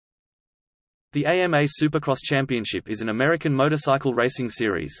The AMA Supercross Championship is an American motorcycle racing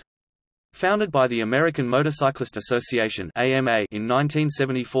series. Founded by the American Motorcyclist Association (AMA) in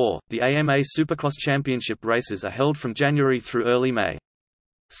 1974, the AMA Supercross Championship races are held from January through early May.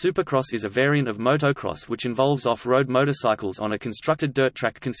 Supercross is a variant of motocross which involves off-road motorcycles on a constructed dirt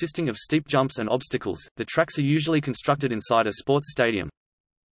track consisting of steep jumps and obstacles. The tracks are usually constructed inside a sports stadium.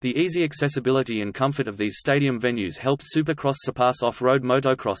 The easy accessibility and comfort of these stadium venues helped Supercross surpass off-road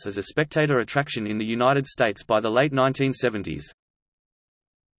motocross as a spectator attraction in the United States by the late 1970s.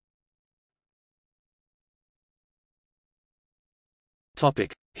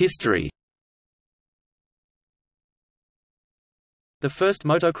 History. The first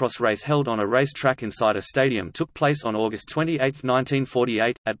motocross race held on a race track inside a stadium took place on August 28,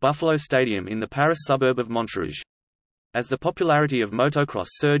 1948, at Buffalo Stadium in the Paris suburb of Montrouge. As the popularity of motocross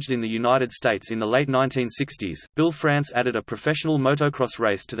surged in the United States in the late 1960s, Bill France added a professional motocross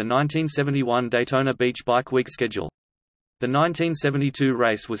race to the 1971 Daytona Beach Bike Week schedule. The 1972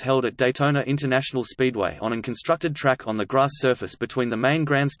 race was held at Daytona International Speedway on an constructed track on the grass surface between the main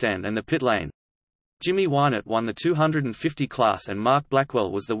grandstand and the pit lane. Jimmy Wynett won the 250 class and Mark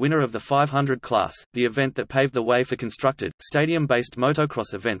Blackwell was the winner of the 500 class. The event that paved the way for constructed, stadium-based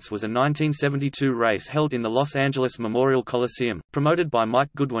motocross events was a 1972 race held in the Los Angeles Memorial Coliseum, promoted by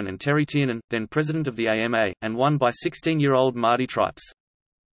Mike Goodwin and Terry Tiernan, then president of the AMA, and won by 16-year-old Marty Tripes.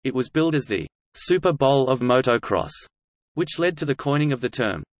 It was billed as the Super Bowl of motocross, which led to the coining of the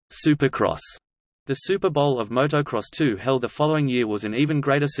term Supercross. The Super Bowl of Motocross 2 held the following year was an even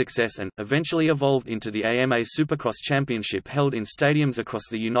greater success and, eventually evolved into the AMA Supercross Championship held in stadiums across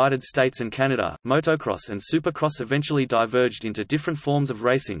the United States and Canada. Motocross and Supercross eventually diverged into different forms of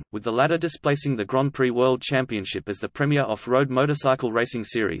racing, with the latter displacing the Grand Prix World Championship as the premier off-road motorcycle racing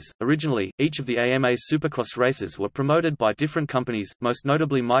series. Originally, each of the AMA Supercross races were promoted by different companies, most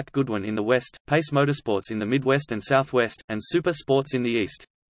notably Mike Goodwin in the West, Pace Motorsports in the Midwest and Southwest, and Super Sports in the East.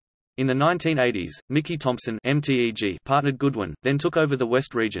 In the 1980s, Mickey Thompson (MTEG) partnered Goodwin, then took over the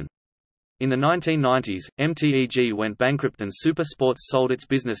West region. In the 1990s, MTEG went bankrupt and Super Sports sold its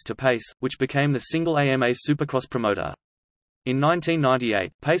business to Pace, which became the single AMA Supercross promoter. In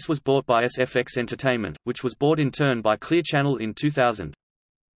 1998, Pace was bought by SFX Entertainment, which was bought in turn by Clear Channel in 2000.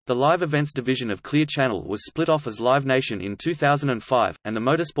 The live events division of Clear Channel was split off as Live Nation in 2005, and the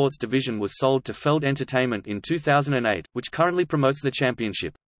motorsports division was sold to Feld Entertainment in 2008, which currently promotes the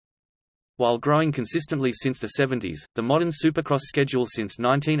championship. While growing consistently since the 70s, the modern Supercross schedule since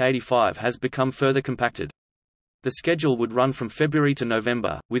 1985 has become further compacted. The schedule would run from February to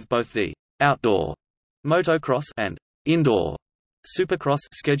November, with both the outdoor motocross and indoor Supercross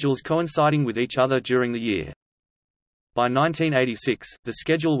schedules coinciding with each other during the year. By 1986, the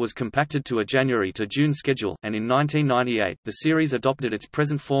schedule was compacted to a January to June schedule, and in 1998, the series adopted its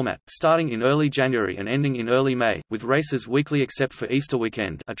present format, starting in early January and ending in early May, with races weekly except for Easter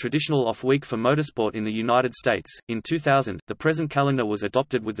weekend, a traditional off-week for motorsport in the United States. In 2000, the present calendar was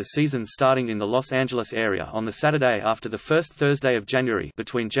adopted with the season starting in the Los Angeles area on the Saturday after the first Thursday of January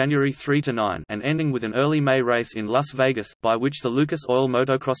between January 3 to 9 and ending with an early May race in Las Vegas, by which the Lucas Oil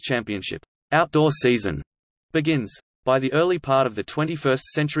Motocross Championship outdoor season begins. By the early part of the 21st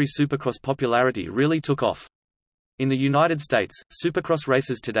century, Supercross popularity really took off. In the United States, Supercross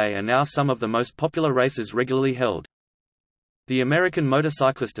races today are now some of the most popular races regularly held. The American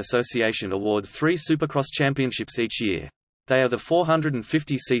Motorcyclist Association awards 3 Supercross championships each year. They are the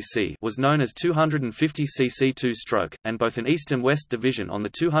 450cc, was known as 250cc two-stroke, and both an East and West division on the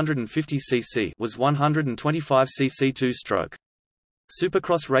 250cc was 125cc two-stroke.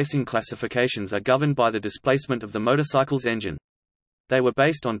 Supercross racing classifications are governed by the displacement of the motorcycle's engine. They were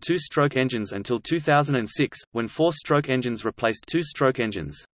based on two-stroke engines until 2006, when four-stroke engines replaced two-stroke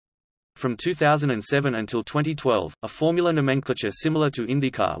engines. From 2007 until 2012, a formula nomenclature similar to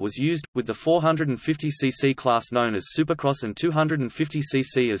IndyCar was used, with the 450cc class known as Supercross and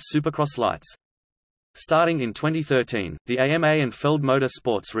 250cc as Supercross Lights. Starting in 2013, the AMA and Feld Motor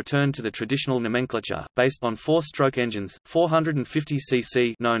Sports returned to the traditional nomenclature, based on four-stroke engines,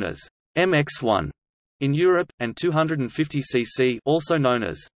 450cc known as MX1 in Europe, and 250cc also known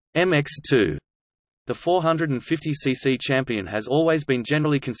as MX2. The 450cc champion has always been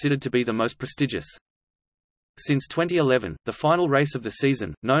generally considered to be the most prestigious. Since 2011, the final race of the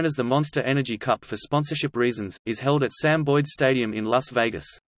season, known as the Monster Energy Cup for sponsorship reasons, is held at Sam Boyd Stadium in Las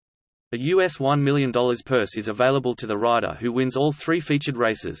Vegas. A US $1 million purse is available to the rider who wins all 3 featured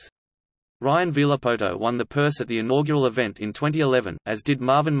races. Ryan Villapoto won the purse at the inaugural event in 2011, as did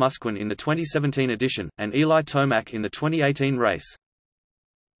Marvin Musquin in the 2017 edition, and Eli Tomac in the 2018 race.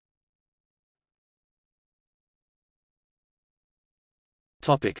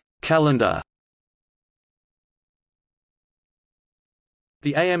 Calendar.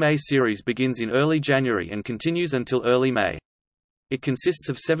 The AMA series begins in early January and continues until early May. It consists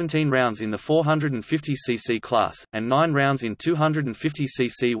of 17 rounds in the 450cc class, and 9 rounds in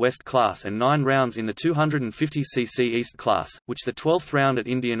 250cc West class and 9 rounds in the 250cc East class, which the 12th round at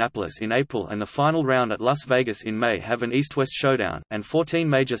Indianapolis in April and the final round at Las Vegas in May have an East-West showdown, and 14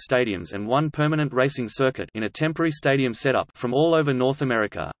 major stadiums and 1 permanent racing circuit in a temporary stadium setup from all over North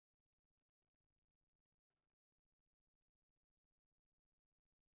America.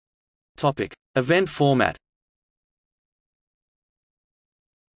 Event format.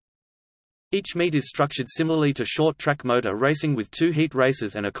 Each meet is structured similarly to short-track motor racing with 2 heat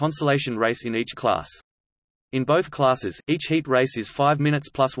races and a consolation race in each class. In both classes, each heat race is 5 minutes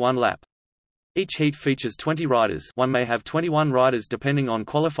plus 1 lap. Each heat features 20 riders, one may have 21 riders depending on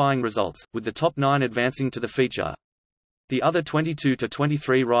qualifying results, with the top 9 advancing to the feature. The other 22 to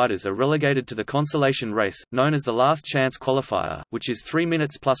 23 riders are relegated to the consolation race, known as the last chance qualifier, which is 3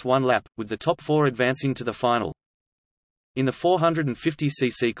 minutes plus 1 lap, with the top 4 advancing to the final. In the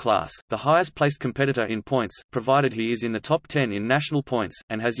 450cc class, the highest-placed competitor in points, provided he is in the top 10 in national points,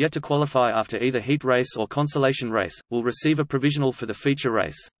 and has yet to qualify after either heat race or consolation race, will receive a provisional for the feature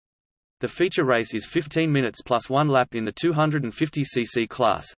race. The feature race is 15 minutes plus 1 lap in the 250cc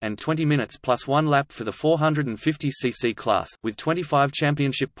class, and 20 minutes plus 1 lap for the 450cc class, with 25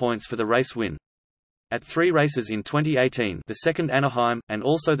 championship points for the race win. At 3 races in 2018, the second Anaheim, and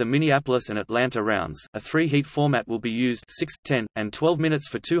also the Minneapolis and Atlanta rounds, a 3-heat format will be used 6, 10, and 12 minutes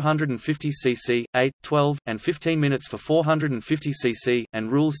for 250cc, 8, 12, and 15 minutes for 450cc,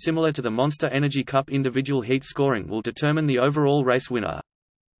 and rules similar to the Monster Energy Cup individual heat scoring will determine the overall race winner.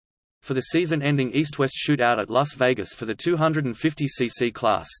 For the season-ending East-West shootout at Las Vegas for the 250cc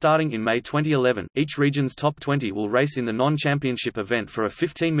class starting in May 2011, each region's top 20 will race in the non-championship event for a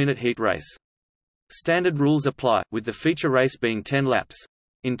 15-minute heat race. Standard rules apply, with the feature race being 10 laps.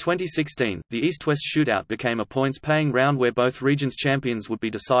 In 2016, the East-West shootout became a points-paying round where both regions' champions would be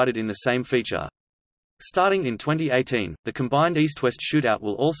decided in the same feature. Starting in 2018, the combined East-West shootout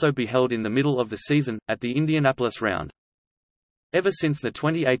will also be held in the middle of the season, at the Indianapolis round. Ever since the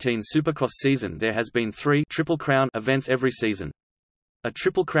 2018 Supercross season there has been 3 Triple Crown events every season. A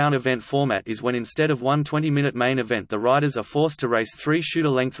Triple Crown event format is when instead of one 20-minute main event the riders are forced to race 3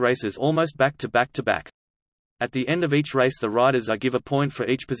 shooter-length races almost back-to-back-to-back. At the end of each race the riders are given a point for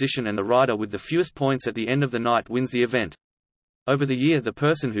each position and the rider with the fewest points at the end of the night wins the event. Over the year the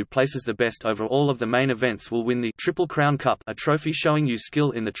person who places the best over all of the main events will win the Triple Crown Cup, a trophy showing you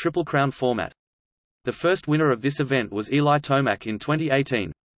skill in the Triple Crown format. The first winner of this event was Eli Tomac in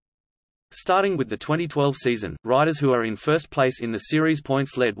 2018. Starting with the 2012 season, riders who are in first place in the series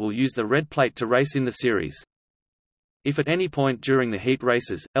points lead will use the red plate to race in the series. If at any point during the heat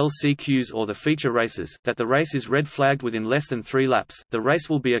races, LCQs or the feature races, that the race is red flagged within less than 3 laps, the race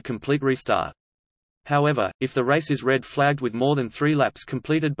will be a complete restart. However, if the race is red flagged with more than 3 laps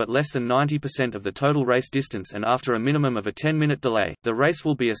completed but less than 90% of the total race distance and after a minimum of a 10-minute delay, the race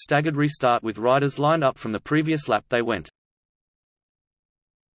will be a staggered restart with riders lined up from the previous lap they went.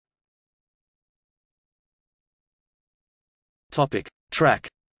 Track.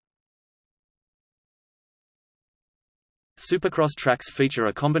 Supercross tracks feature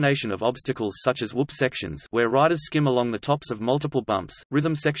a combination of obstacles such as whoop sections where riders skim along the tops of multiple bumps,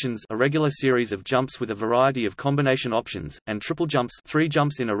 rhythm sections a regular series of jumps with a variety of combination options, and triple jumps 3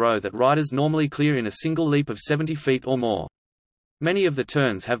 jumps in a row that riders normally clear in a single leap of 70 feet or more. Many of the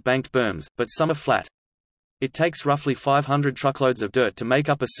turns have banked berms, but some are flat. It takes roughly 500 truckloads of dirt to make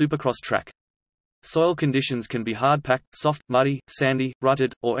up a supercross track. Soil conditions can be hard-packed, soft, muddy, sandy,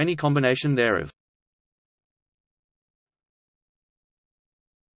 rutted, or any combination thereof.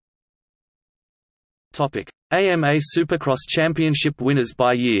 AMA Supercross Championship winners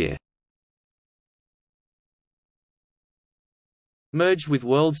by year. Merged with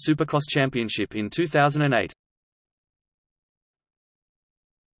World Supercross Championship in 2008.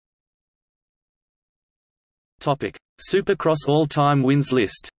 Supercross all-time wins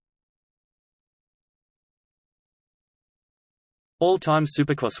list. All-time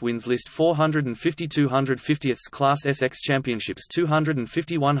Supercross wins list: 450 250th Class SX Championships.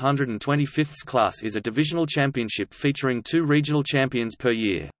 250 125th Class is a divisional championship featuring 2 regional champions per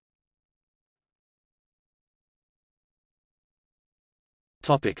year.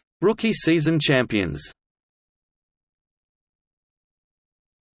 Rookie season champions.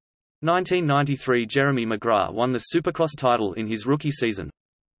 1993 Jeremy McGrath won the Supercross title in his rookie season.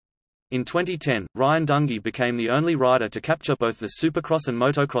 In 2010, Ryan Dungey became the only rider to capture both the Supercross and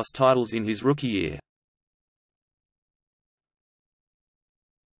Motocross titles in his rookie year.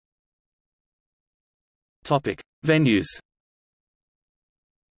 Venues.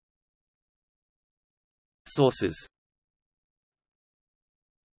 Sources.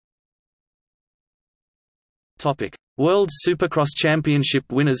 World Supercross Championship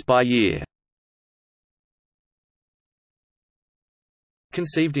winners by year.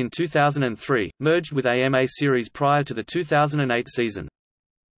 Conceived in 2003, merged with AMA Series prior to the 2008 season.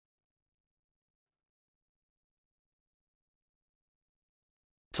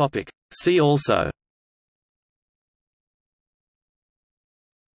 See also: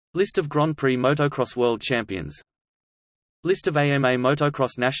 List of Grand Prix Motocross World Champions, List of AMA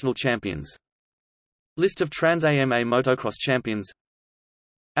Motocross National Champions, List of Trans-AMA Motocross Champions,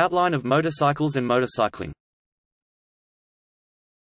 Outline of motorcycles and motorcycling.